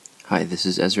Hi, this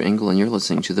is Ezra Engel, and you're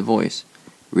listening to The Voice,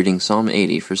 reading Psalm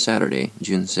 80 for Saturday,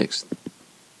 June 6th.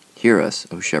 Hear us,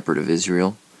 O Shepherd of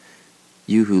Israel,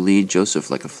 you who lead Joseph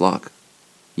like a flock.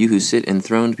 You who sit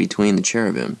enthroned between the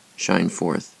cherubim, shine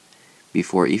forth.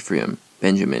 Before Ephraim,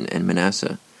 Benjamin, and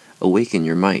Manasseh, awaken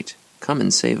your might, come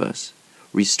and save us.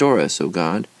 Restore us, O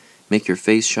God, make your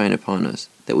face shine upon us,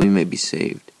 that we may be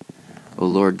saved. O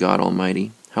Lord God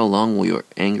Almighty, how long will your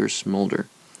anger smolder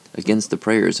against the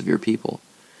prayers of your people?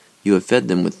 You have fed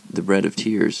them with the bread of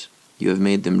tears. You have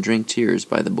made them drink tears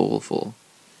by the bowlful.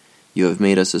 You have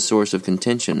made us a source of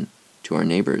contention to our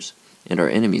neighbors, and our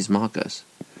enemies mock us.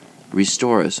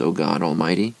 Restore us, O God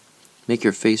Almighty. Make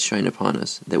your face shine upon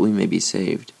us, that we may be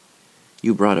saved.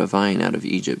 You brought a vine out of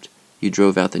Egypt. You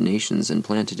drove out the nations and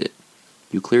planted it.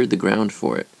 You cleared the ground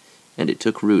for it, and it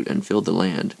took root and filled the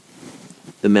land.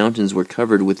 The mountains were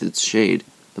covered with its shade,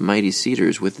 the mighty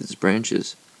cedars with its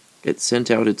branches. It sent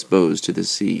out its boughs to the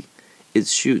sea,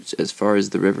 its shoots as far as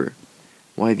the river.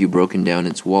 Why have you broken down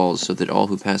its walls so that all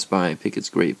who pass by pick its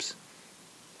grapes?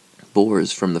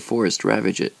 Boars from the forest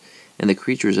ravage it, and the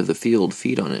creatures of the field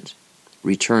feed on it.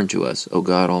 Return to us, O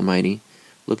God Almighty.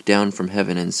 Look down from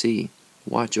heaven and see.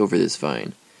 Watch over this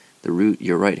vine, the root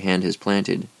your right hand has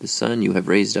planted, the son you have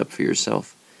raised up for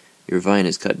yourself. Your vine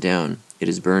is cut down, it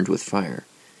is burned with fire.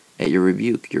 At your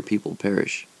rebuke your people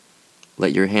perish.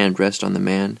 Let your hand rest on the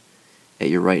man, at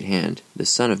your right hand, the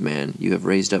Son of Man you have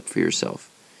raised up for yourself.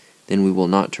 Then we will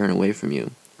not turn away from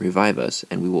you. Revive us,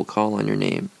 and we will call on your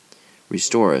name.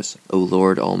 Restore us, O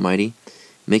Lord Almighty.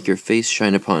 Make your face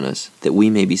shine upon us, that we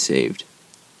may be saved.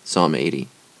 Psalm 80.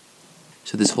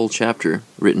 So this whole chapter,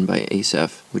 written by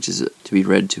Asaph, which is to be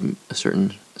read to a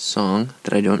certain song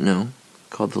that I don't know,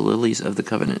 called The Lilies of the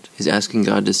Covenant, is asking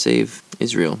God to save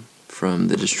Israel from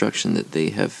the destruction that they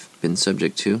have been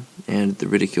subject to, and the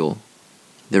ridicule.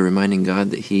 They're reminding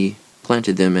God that He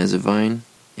planted them as a vine,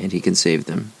 and He can save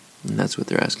them. And that's what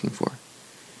they're asking for.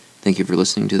 Thank you for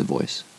listening to The Voice.